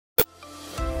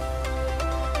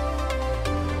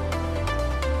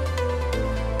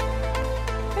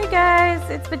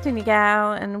it's Petunia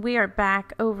Gal, and we are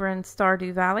back over in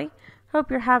Stardew Valley.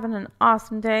 Hope you're having an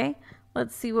awesome day.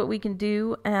 Let's see what we can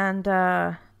do and,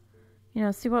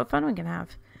 see what fun we can have.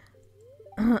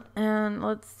 And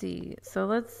let's see. So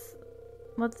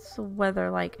what's the weather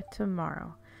like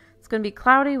tomorrow? It's going to be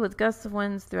cloudy with gusts of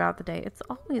winds throughout the day. It's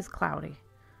always cloudy.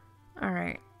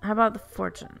 Alright, how about the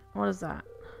fortune? What is that?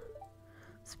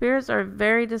 Spirits are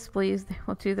very displeased. They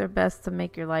will do their best to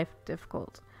make your life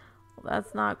difficult. Well,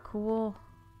 that's not cool.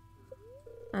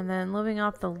 And then living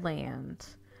off the land.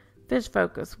 Fish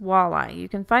focus, walleye. You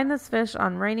can find this fish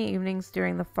on rainy evenings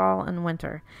during the fall and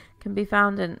winter. Can be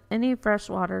found in any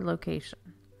freshwater location.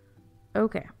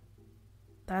 Okay.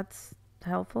 That's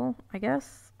helpful, I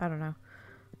guess. I don't know.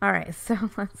 Alright, so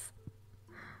let's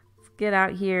get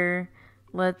out here.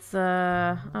 Let's,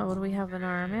 what do we have in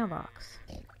our mailbox?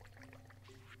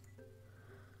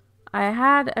 I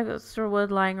had extra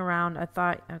wood lying around. I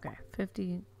thought, okay,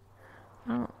 50.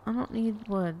 I don't need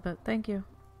wood, but thank you.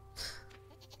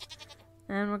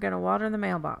 And we're gonna water the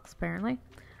mailbox, apparently.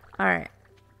 Alright.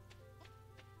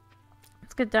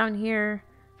 Let's get down here.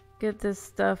 Get this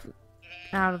stuff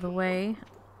out of the way.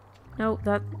 Nope,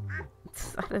 that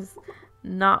is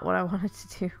not what I wanted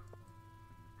to do.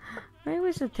 Maybe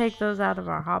we should take those out of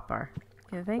our hopper.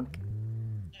 You think?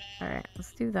 Alright,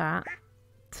 let's do that.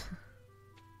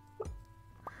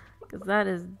 Because that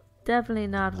is definitely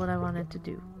not what I wanted to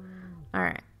do.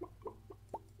 Alright.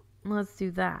 Let's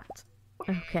do that.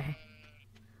 Okay.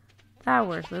 That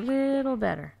works a little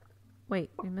better.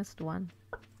 Wait, we missed one.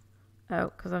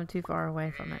 Oh, because I'm too far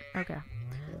away from it. Okay.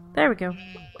 There we go.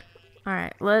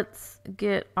 Alright, let's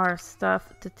get our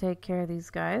stuff to take care of these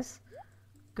guys.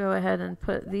 Go ahead and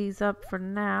put these up for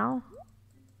now.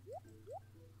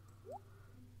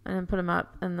 I didn't put them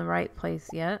up in the right place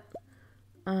yet.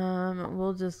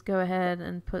 We'll just go ahead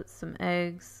and put some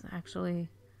eggs. Actually,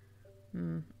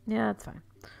 yeah, that's fine.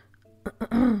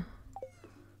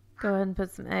 Go ahead and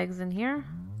put some eggs in here.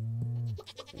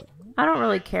 I don't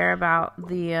really care about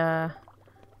the,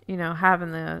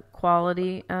 having the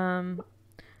quality. Because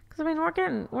I mean,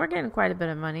 we're getting quite a bit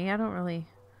of money. I don't really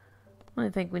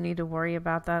think we need to worry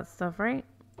about that stuff, right?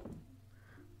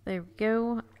 There we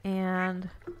go, and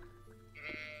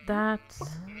that.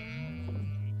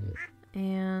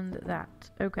 And that.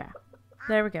 Okay.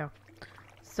 There we go.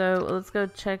 So let's go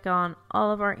check on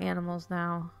all of our animals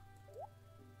now.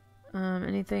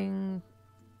 Anything?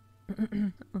 I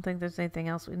don't think there's anything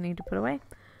else we need to put away.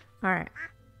 Alright.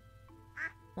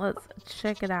 Let's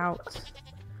check it out.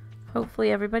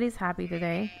 Hopefully everybody's happy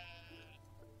today.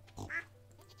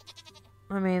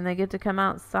 I mean, they get to come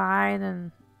outside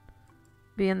and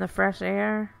be in the fresh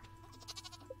air.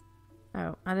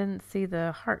 Oh, I didn't see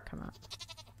the heart come up.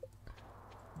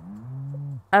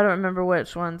 I don't remember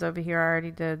which ones over here I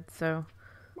already did, so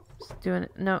just doing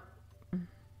it. No,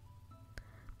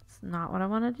 it's not what I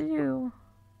wanted to do.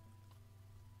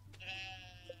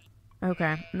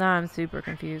 Okay, now I'm super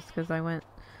confused because I went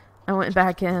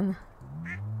back in.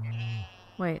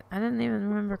 Wait, I didn't even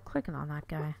remember clicking on that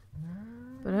guy.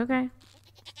 But okay.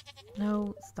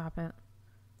 No, stop it.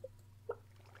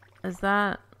 Is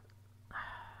that?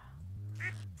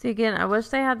 See, again, I wish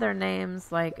they had their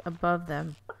names like above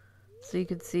them. So you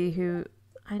could see who...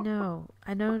 I know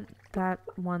that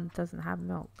one doesn't have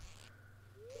milk.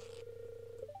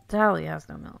 Tally has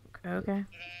no milk. Okay.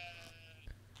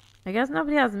 I guess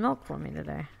nobody has milk for me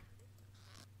today.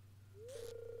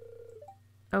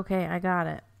 Okay, I got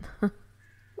it. I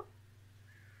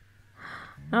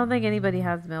don't think anybody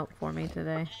has milk for me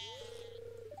today.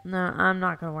 No, I'm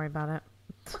not gonna worry about it.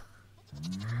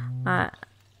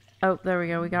 Oh, there we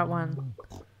go. We got one.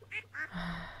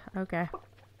 Okay.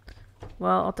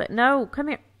 Well, I'll take... No, come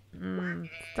here.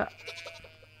 Stop.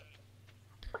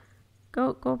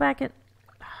 Go back in.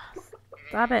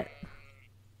 Stop it.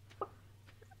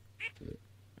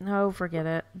 No, forget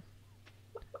it.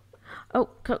 Oh,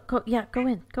 yeah, go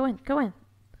in. He's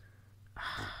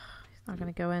not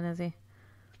gonna go in, is he?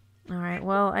 Alright,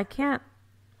 well, I can't...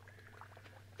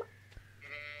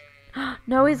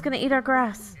 No, he's gonna eat our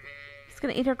grass. He's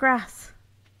gonna eat our grass.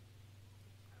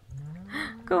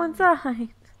 Go inside.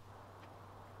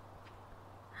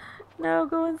 No,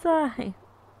 go inside.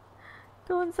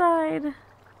 Go inside.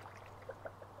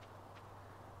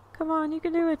 Come on, you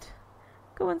can do it.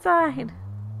 Go inside.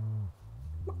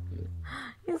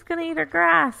 He's gonna eat our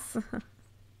grass.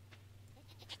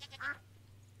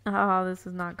 Oh, this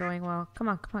is not going well. Come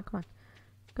on.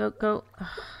 Go.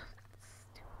 Oh,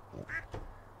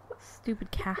 stupid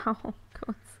cow. Go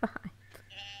inside.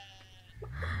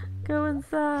 Go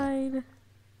inside.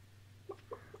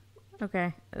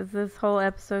 Okay, is this whole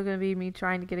episode gonna be me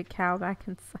trying to get a cow back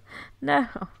inside? No!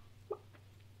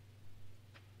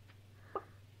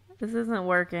 This isn't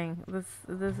working. This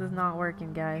is not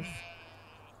working, guys.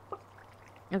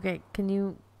 Okay, can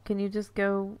you just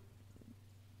go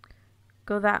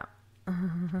that?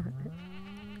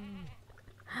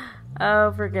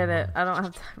 Oh, forget it. I don't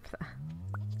have time for that.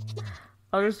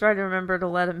 I'll just try to remember to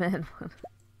let him in.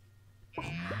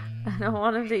 I don't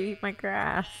want him to eat my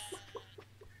grass.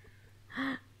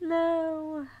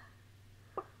 No.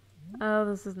 Oh,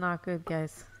 this is not good,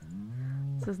 guys.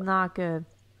 This is not good.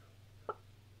 Oh,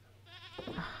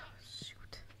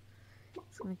 shoot.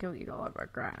 He's gonna go eat all of our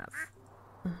grass.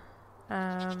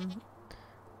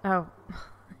 Oh.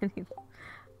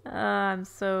 I'm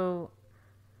so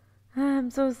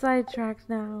sidetracked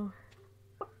now.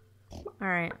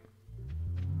 Alright.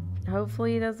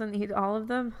 Hopefully he doesn't eat all of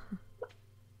them.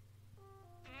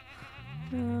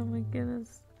 Oh my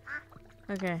goodness.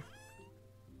 Okay.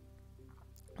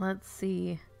 Let's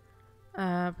see.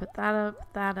 Put that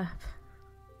up.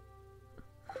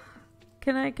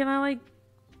 Can I like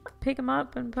pick him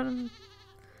up and put him?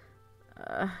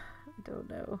 I don't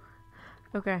know.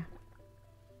 Okay.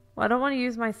 Well, I don't want to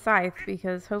use my scythe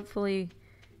because hopefully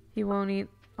he won't eat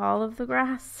all of the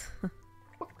grass.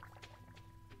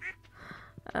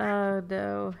 Oh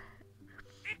no.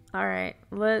 Alright,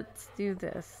 let's do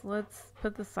this. Let's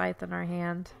put the scythe in our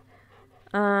hand.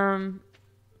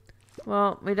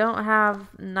 Well, we don't have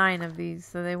 9 of these,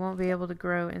 so they won't be able to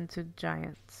grow into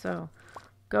giants. So,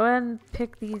 go ahead and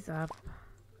pick these up.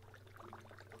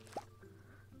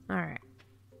 Alright.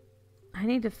 I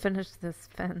need to finish this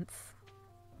fence.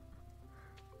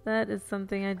 That is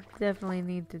something I definitely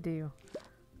need to do.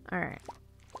 Alright.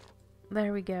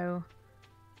 There we go.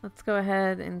 Let's go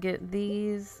ahead and get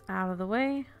these out of the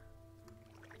way.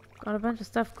 Got a bunch of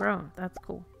stuff grown. That's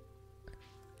cool.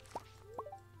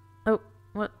 Oh,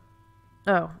 what?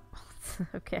 Oh,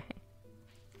 okay.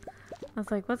 I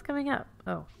was like, what's coming up?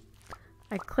 Oh,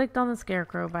 I clicked on the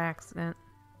scarecrow by accident.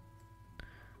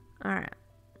 Alright,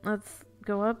 let's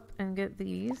go up and get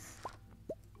these.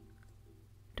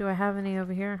 Do I have any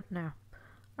over here? No.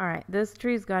 Alright, this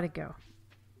tree's gotta go.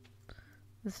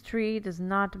 This tree does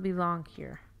not belong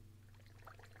here.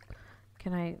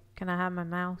 Can I have my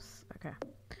mouse? Okay.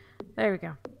 There we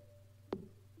go.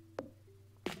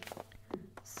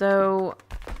 So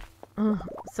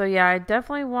yeah, I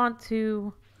definitely want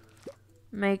to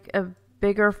make a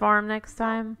bigger farm next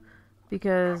time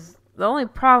because the only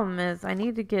problem is I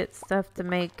need to get stuff to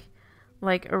make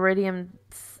like iridium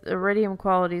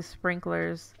quality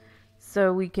sprinklers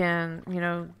so we can, you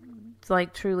know,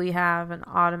 like truly have an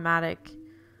automatic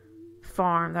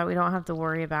farm that we don't have to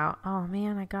worry about. Oh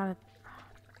man, I got it.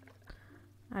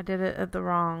 I did it at the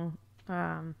wrong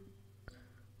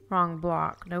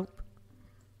block. Nope.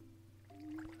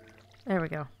 There we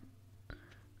go.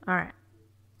 Alright.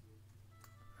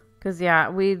 Because, yeah,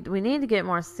 we need to get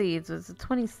more seeds. It's the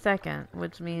 22nd,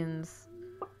 which means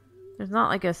there's not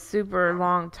like a super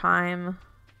long time,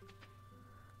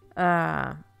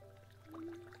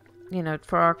 you know,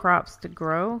 for our crops to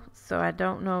grow. So I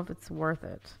don't know if it's worth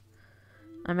it.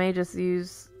 I may just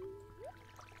use,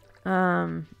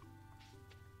 which,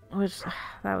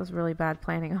 that was really bad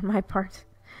planning on my part.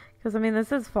 Because, I mean,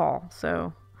 this is fall,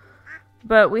 so.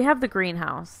 But we have the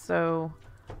greenhouse, so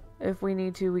if we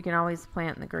need to, we can always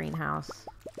plant in the greenhouse.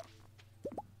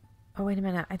 Oh, wait a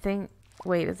minute. I think,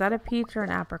 wait, is that a peach or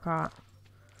an apricot?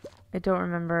 I don't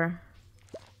remember.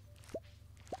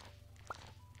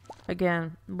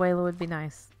 Again, Wayla would be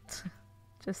nice.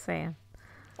 Just saying.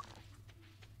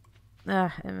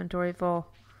 Inventory full.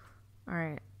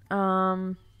 Alright.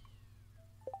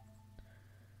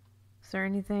 Is there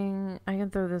anything? I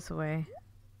can throw this away.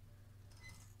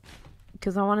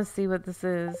 Because I want to see what this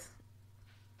is.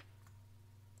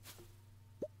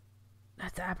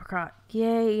 That's apricot.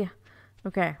 Yay!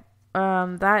 Okay.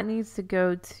 That needs to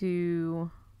go to...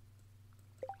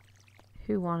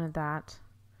 Who wanted that?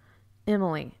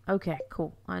 Emily. Okay,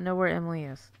 cool. I know where Emily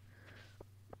is.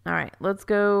 Alright, let's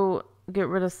go get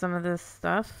rid of some of this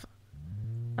stuff.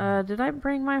 Did I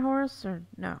bring my horse? Or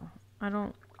no?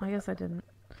 I guess I didn't.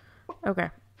 Okay.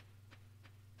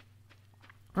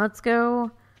 Let's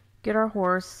go get our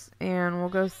horse and we'll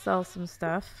go sell some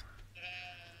stuff.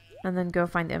 And then go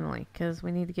find Emily, because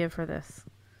we need to give her this.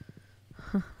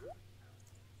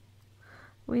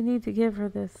 We need to give her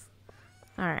this.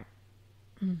 Alright.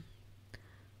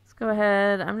 Let's go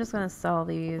ahead. I'm just going to sell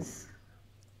these.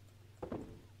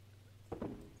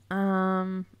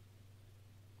 I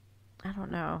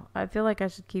don't know. I feel like I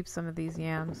should keep some of these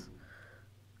yams.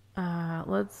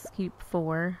 Let's keep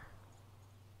 4.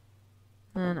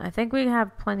 And I think we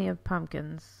have plenty of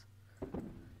pumpkins.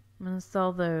 I'm going to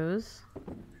sell those.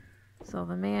 Sell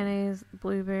the mayonnaise,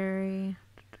 blueberry,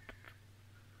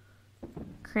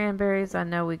 cranberries. I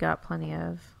know we got plenty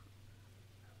of.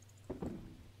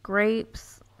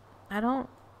 Grapes. I don't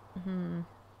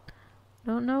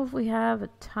know if we have a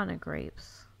ton of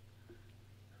grapes.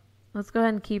 Let's go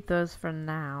ahead and keep those for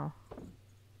now.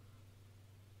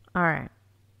 Alright.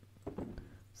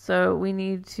 So we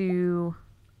need to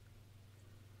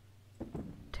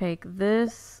take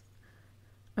this.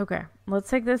 Okay, let's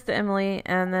take this to Emily,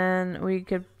 and then we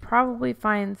could probably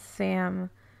find Sam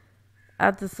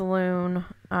at the saloon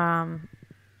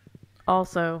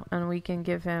also, and we can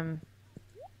give him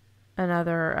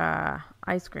another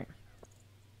ice cream.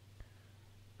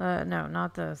 No,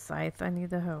 not the scythe. I need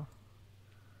the hoe.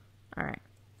 Alright,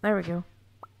 there we go.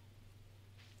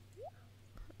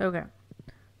 Okay,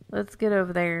 let's get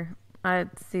over there. I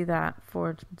see that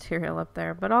forged material up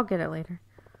there, but I'll get it later.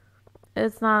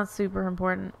 It's not super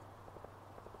important.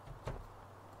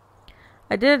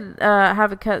 I did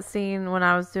have a cutscene when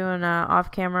I was doing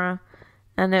off camera,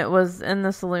 and it was in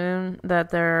the saloon that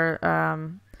their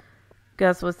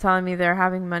Gus was telling me they're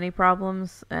having money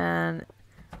problems, and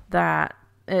that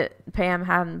Pam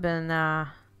hadn't been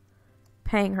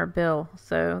paying her bill.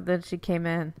 So then she came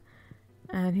in,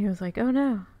 and he was like, "Oh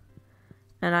no,"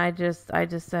 and I just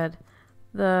said,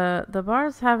 the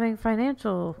bar's having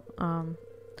financial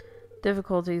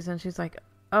difficulties, and she's like,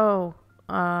 "Oh,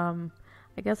 I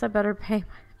guess I better pay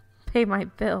my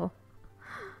bill."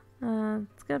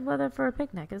 It's good weather for a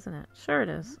picnic, isn't it? Sure it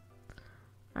is.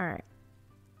 Alright.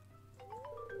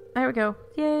 There we go.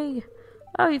 Yay!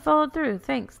 Oh, you followed through.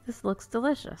 Thanks. This looks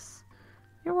delicious.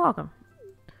 You're welcome.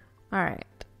 Alright.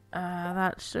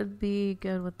 That should be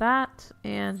good with that.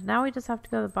 And now we just have to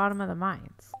go to the bottom of the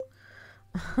mines.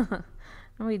 And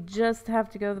we just have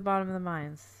to go to the bottom of the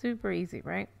mines. Super easy,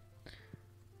 right?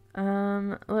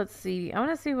 Let's see. I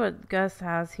want to see what Gus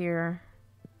has here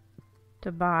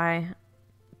to buy.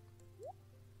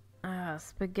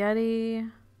 Spaghetti,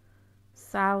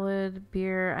 salad,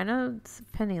 beer. I know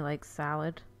Penny likes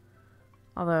salad.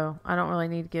 Although, I don't really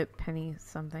need to get Penny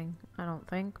something, I don't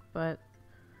think. But,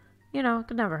 you know, it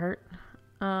could never hurt.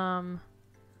 Oh,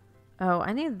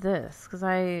 I need this. Because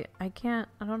I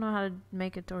don't know how to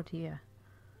make a tortilla.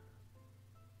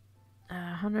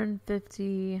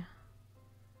 150...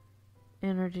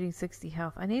 energy, 60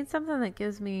 health. I need something that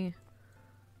gives me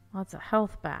lots of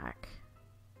health back.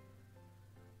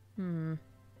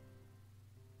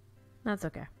 That's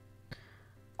okay.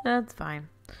 That's fine.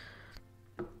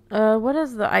 What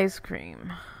is the ice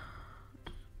cream?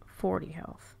 40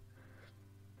 health.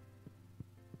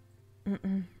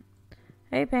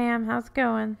 Hey Pam, how's it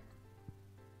going?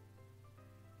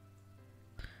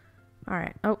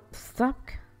 Alright. Oh,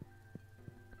 stop.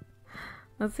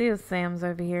 Let's see if Sam's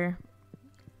over here.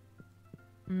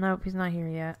 Nope, he's not here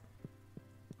yet.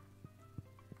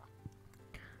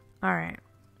 Alright.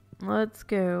 Let's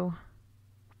go.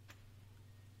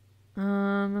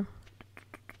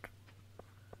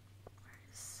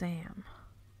 Sam.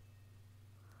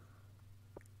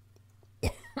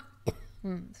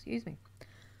 Excuse me.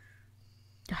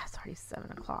 It's already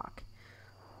 7 o'clock.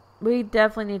 We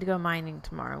definitely need to go mining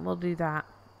tomorrow. We'll do that.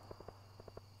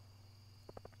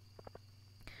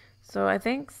 So I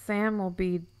think Sam will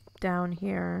be down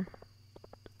here.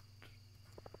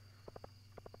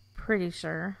 Pretty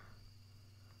sure.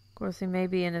 Of course, he may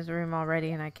be in his room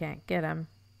already and I can't get him.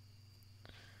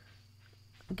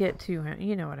 Get to him.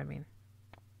 You know what I mean.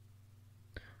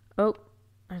 Oh,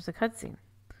 there's a cutscene.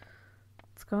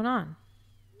 What's going on?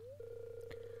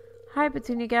 Hi,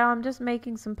 Petunia Gal. I'm just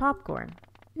making some popcorn.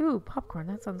 Ooh, popcorn.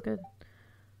 That sounds good.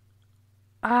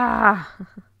 Ah!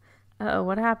 Uh-oh,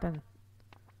 what happened?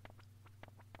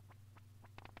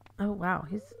 Oh, wow.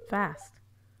 He's fast.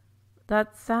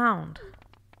 That sound.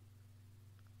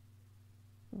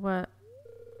 What?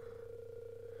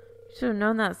 Should have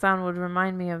known that sound would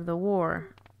remind me of the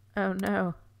war. Oh,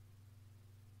 no.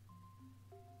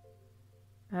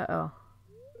 Uh-oh.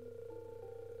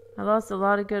 I lost a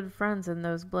lot of good friends in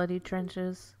those bloody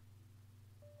trenches.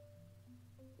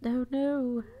 Oh,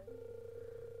 no.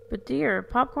 But dear,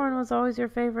 popcorn was always your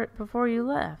favorite before you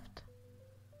left.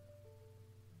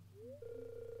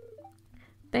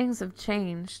 Things have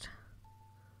changed.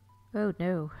 Oh,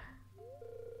 no.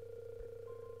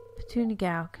 Petunia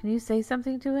Gal, can you say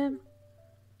something to him?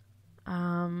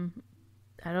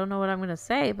 I don't know what I'm going to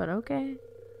say, but okay.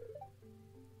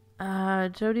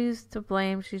 Jody's to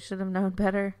blame. She should have known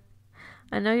better.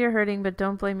 I know you're hurting, but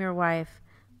don't blame your wife.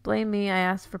 Blame me. I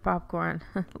asked for popcorn.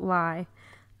 Lie.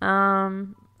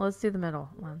 Let's do the middle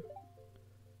one.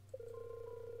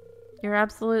 You're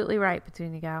absolutely right,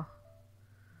 Petunia Gal.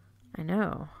 I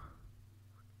know.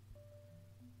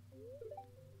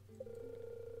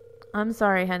 I'm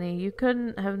sorry, honey. You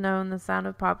couldn't have known the sound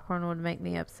of popcorn would make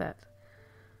me upset.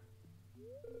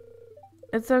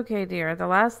 It's okay, dear. The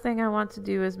last thing I want to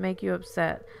do is make you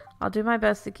upset. I'll do my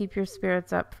best to keep your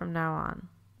spirits up from now on.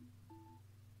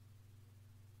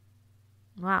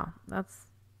 Wow, that's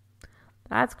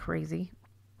crazy.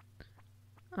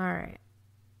 Alright.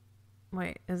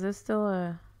 Wait, is this still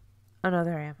a... Oh, no,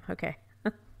 there I am. Okay.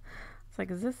 It's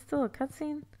like, is this still a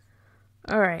cutscene?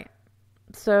 Alright.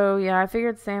 So, yeah, I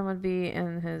figured Sam would be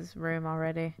in his room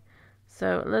already.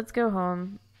 So, let's go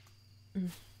home.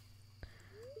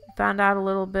 Found out a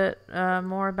little bit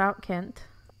more about Kent.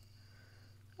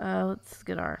 Let's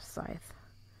get our scythe.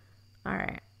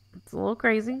 Alright. It's a little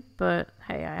crazy, but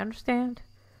hey, I understand.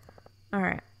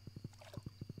 Alright.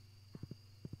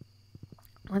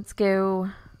 Let's go.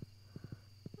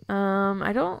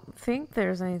 I don't think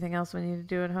there's anything else we need to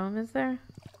do at home, is there?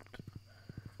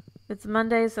 It's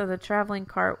Monday, so the traveling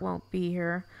cart won't be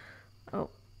here. Oh,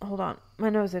 hold on. My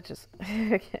nose itches.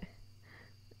 Okay.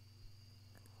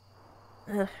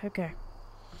 Okay.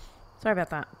 Sorry about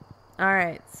that.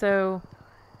 Alright, so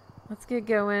let's get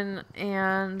going,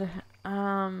 and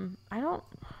I don't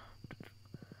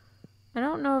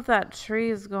know if that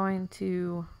tree is going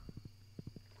to...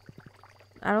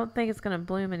 I don't think it's going to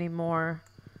bloom anymore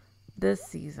this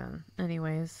season,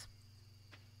 anyways.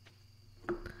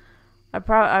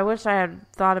 I wish I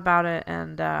had thought about it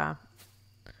and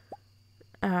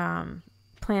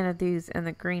planted these in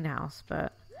the greenhouse,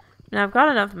 but now I've got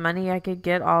enough money I could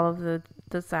get all of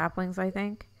the saplings, I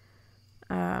think,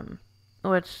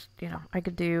 which, you know, I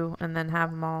could do and then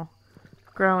have them all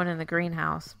growing in the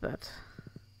greenhouse, but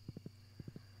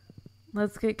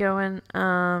let's get going.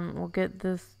 We'll get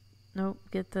this. Nope,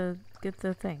 get the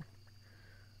thing.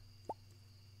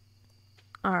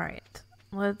 All right,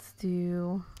 let's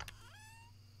do.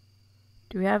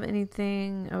 Do we have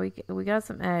anything? Oh, we got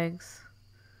some eggs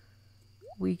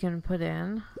we can put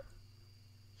in,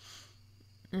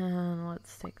 and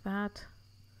let's take that.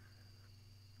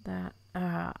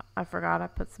 I forgot I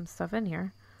put some stuff in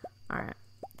here. All right,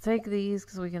 take these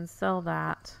because we can sell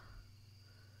that,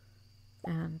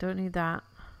 and don't need that.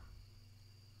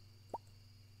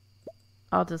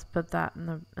 I'll just put that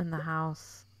in the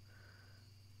house.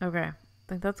 Okay, I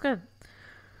think that's good.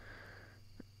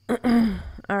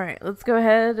 Alright, let's go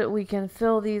ahead. We can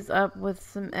fill these up with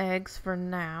some eggs for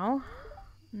now.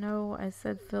 No, I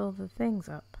said fill the things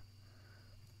up.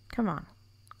 Come on.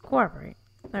 Cooperate.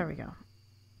 There we go.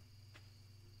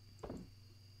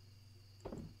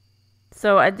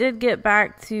 So I did get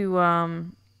back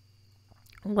to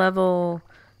level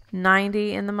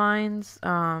 90 in the mines.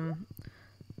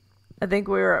 I think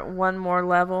we were at one more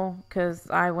level because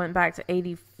I went back to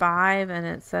 85 and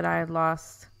it said I had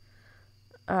lost...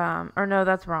 or no,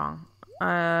 that's wrong.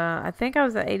 I think I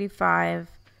was at 85.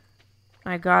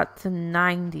 I got to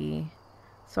 90.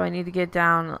 So I need to get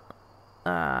down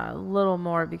a little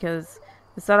more because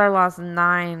it said I lost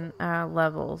 9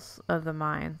 levels of the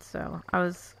mine. So I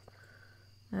was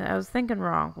thinking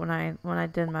wrong when I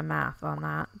did my math on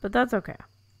that. But that's okay.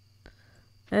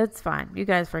 It's fine. You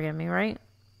guys forgive me, right?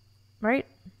 Right?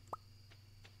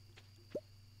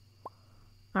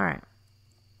 Alright.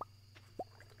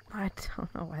 I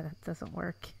don't know why that doesn't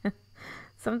work.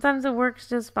 Sometimes it works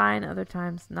just fine, other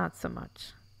times not so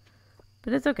much.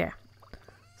 But it's okay.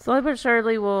 Slowly but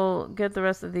surely we'll get the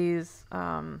rest of these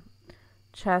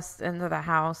chests into the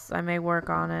house. I may work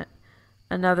on it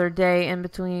another day in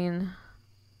between.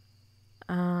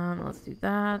 Let's do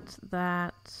that.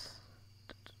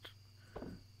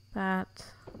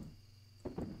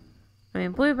 I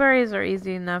mean, blueberries are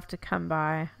easy enough to come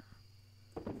by.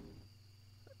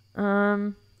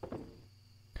 I'm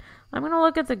going to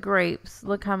look at the grapes.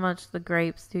 Look how much the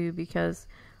grapes do, because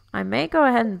I may go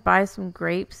ahead and buy some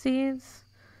grape seeds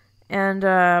and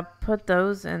put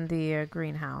those in the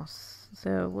greenhouse.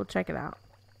 So we'll check it out.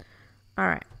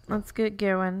 Alright, let's get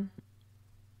going.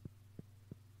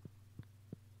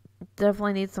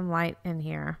 Definitely need some light in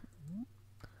here.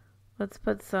 Let's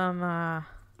put some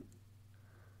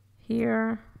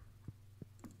here,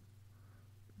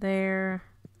 there,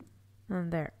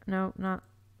 and there. No, not...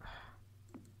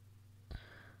 I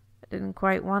didn't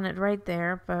quite want it right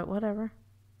there, but whatever.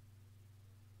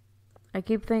 I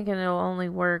keep thinking it'll only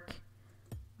work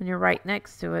when you're right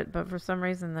next to it, but for some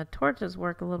reason the torches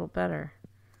work a little better.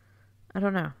 I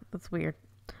don't know. That's weird.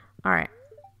 Alright,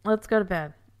 let's go to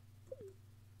bed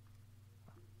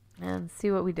and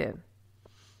see what we did.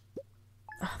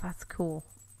 Oh, that's cool.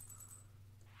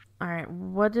 Alright,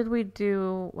 what did we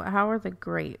do? How are the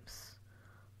grapes?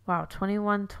 Wow,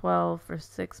 21.12 for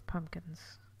 6 pumpkins.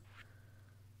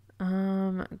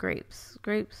 Grapes.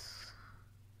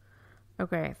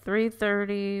 Okay,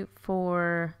 330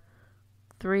 for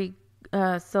 3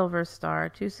 silver star,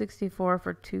 264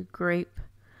 for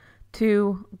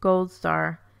 2 gold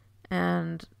star,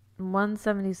 and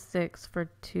 176 for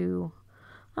 2.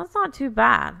 That's not too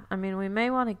bad. I mean, we may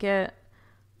want to get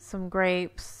some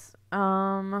grapes.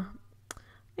 You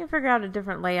figure out a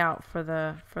different layout for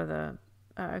the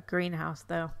greenhouse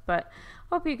though. But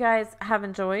hope you guys have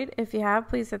enjoyed. If you have,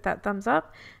 please hit that thumbs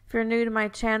up. If you're new to my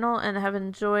channel and have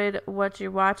enjoyed what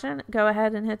you're watching, go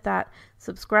ahead and hit that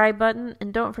subscribe button,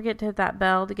 and don't forget to hit that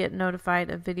bell to get notified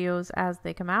of videos as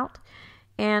they come out.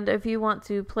 And if you want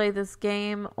to play this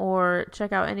game or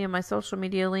check out any of my social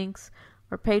media links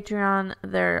or Patreon,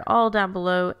 they're all down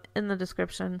below in the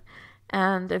description.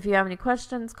 And if you have any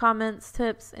questions, comments,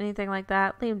 tips, anything like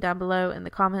that, leave them down below in the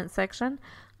comment section.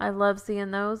 I love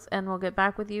seeing those, and we'll get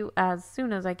back with you as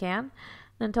soon as I can.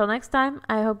 Until next time,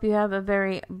 I hope you have a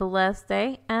very blessed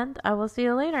day, and I will see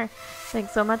you later.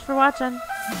 Thanks so much for watching.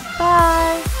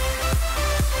 Bye!